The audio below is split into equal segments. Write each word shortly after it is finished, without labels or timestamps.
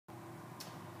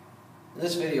In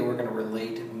this video, we're going to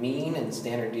relate mean and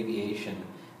standard deviation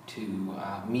to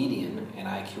median and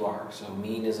IQR. So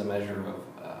mean is a measure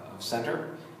of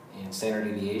center, and standard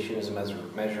deviation is a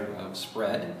measure of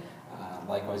spread.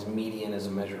 Likewise, median is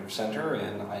a measure of center,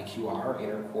 and IQR,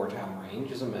 interquartile range,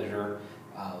 is a measure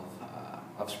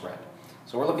of spread.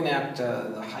 So we're looking at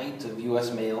the height of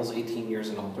U.S. males 18 years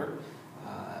and older.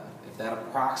 If that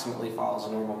approximately follows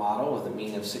a normal model with a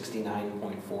mean of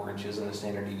 69.4 inches and a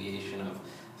standard deviation of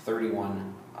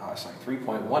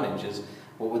 3.1 inches,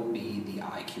 what would be the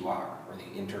IQR, or the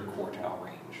interquartile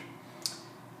range?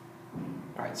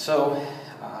 All right, so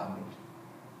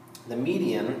the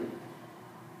median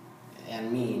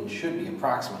and mean should be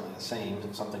approximately the same.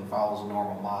 If something follows a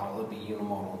normal model, it would be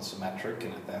unimodal and symmetric,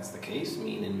 and if that's the case,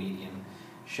 mean and median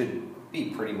should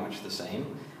be pretty much the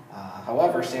same.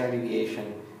 However, standard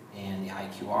deviation and the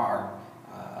IQR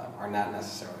are not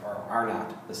necessarily, or are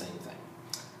not the same thing.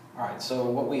 All right, so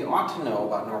what we ought to know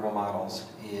about normal models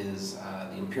is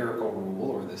the empirical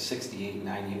rule, or the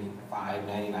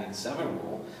 68-95-99-7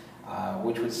 rule,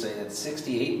 which would say that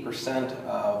 68%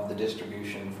 of the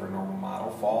distribution for a normal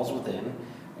model falls within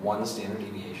one standard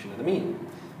deviation of the mean.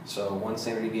 So one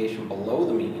standard deviation below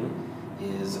the mean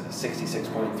is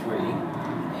 66.3,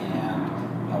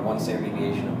 and one standard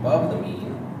deviation above the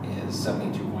mean is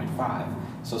 72.5.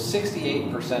 So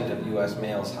 68% of U.S.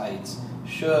 males' heights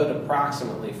should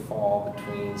approximately fall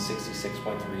between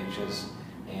 66.3 inches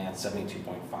and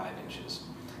 72.5 inches.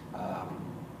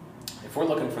 If we're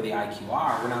looking for the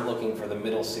IQR, we're not looking for the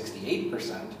middle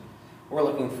 68%, we're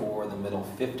looking for the middle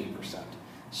 50%.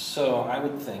 So I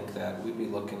would think that we'd be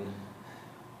looking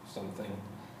somewhat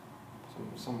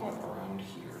around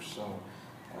here. So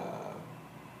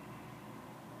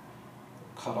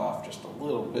cut off just a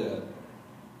little bit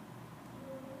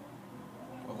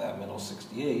of that middle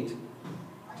 68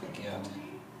 to get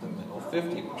the middle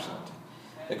 50%.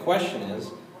 The question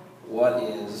is, what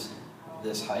is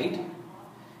this height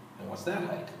and what's that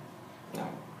height? Now,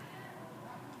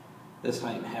 this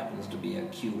height happens to be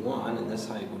at Q1, and this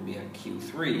height would be at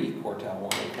Q3, quartile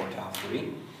 1 and quartile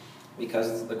 3,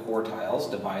 because the quartiles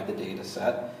divide the data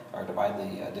set, or divide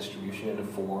the distribution into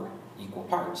 4 equal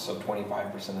parts. So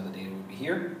 25% of the data would be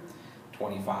here,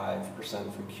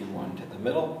 25% from Q1 to the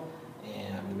middle,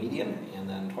 and the median, and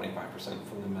then 25%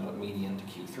 from the middle median to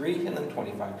Q3, and then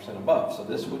 25% above. So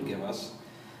this would give us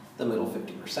the middle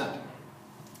 50%.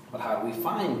 But how do we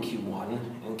find Q1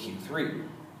 and Q3?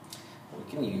 We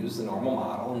can use the normal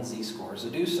model and z-scores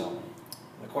to do so.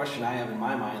 The question I have in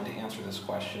my mind to answer this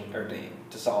question, or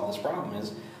to solve this problem,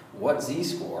 is what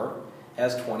z-score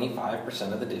has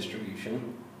 25% of the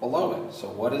distribution below it? So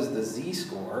what is the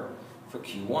z-score for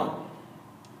Q1? I'll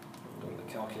go to the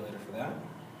calculator for that.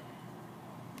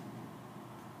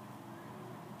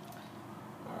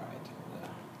 Alright,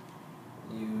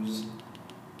 I'm going to use,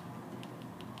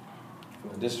 from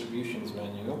the distributions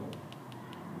menu,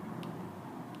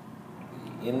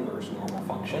 the inverse normal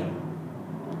function.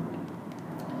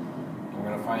 And we're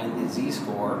going to find the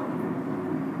z-score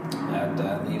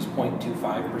that leaves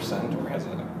 0.25%, or has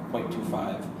a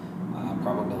 0.25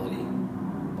 probability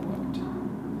below it.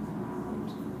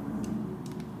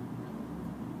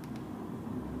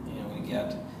 And we get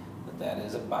that that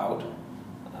is about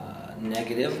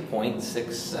negative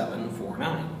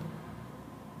 0.6749.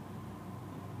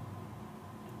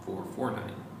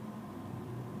 449.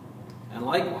 And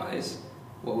likewise,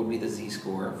 what would be the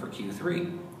z-score for Q3? It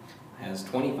has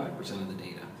 25% of the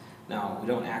data. Now, we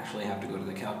don't actually have to go to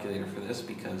the calculator for this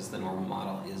because the normal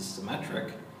model is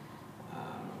symmetric.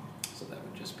 So that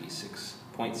would just be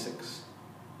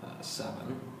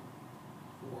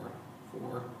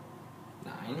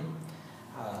 6.6749.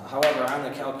 However, on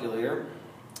the calculator,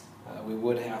 we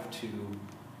would have to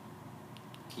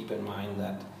keep in mind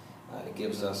that it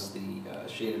gives us the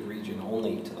shaded region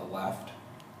only to the left.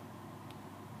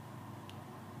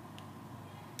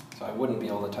 So I wouldn't be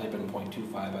able to type in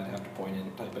 0.25, I'd have to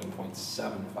type in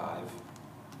 0.75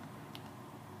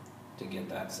 to get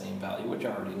that same value, which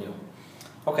I already knew.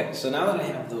 Okay, so now that I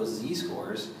have those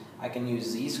z-scores, I can use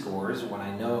z-scores when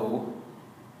I know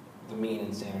the mean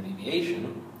and standard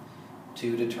deviation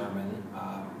to determine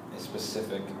a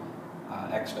specific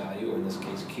x value, in this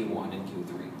case Q1 and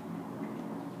Q3.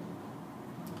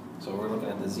 So we're looking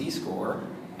at the z-score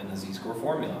and the z-score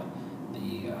formula.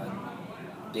 The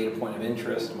data point of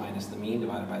interest minus the mean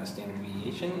divided by the standard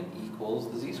deviation equals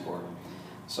the z-score.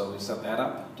 So we set that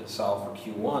up to solve for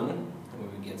Q1, and we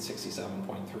would get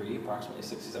 67.3, approximately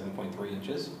 67.3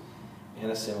 inches,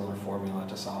 and a similar formula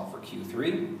to solve for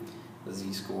Q3, the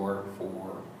z-score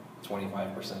for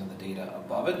 25% of the data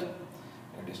above it,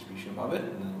 our distribution above it,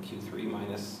 and then Q3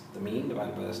 minus the mean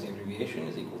divided by the standard deviation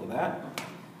is equal to that.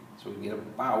 So we get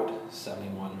about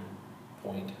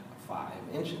 71.5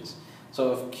 inches.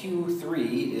 So if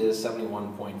Q3 is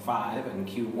 71.5 and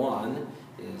Q1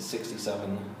 is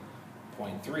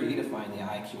 67.3, to find the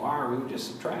IQR, we would just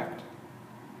subtract.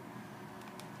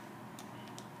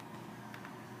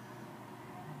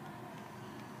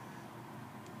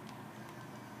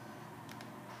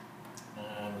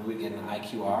 And we would get an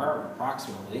IQR of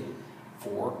approximately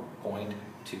 4.2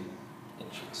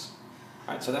 inches.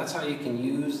 All right, so that's how you can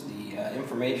use the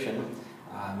information,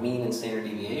 mean and standard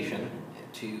deviation,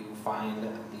 to find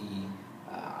the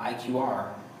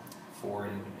IQR for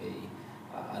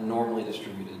a normally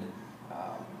distributed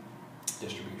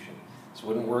distribution. This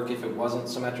wouldn't work if it wasn't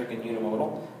symmetric and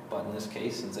unimodal, but in this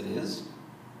case, since it is,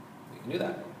 we can do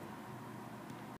that.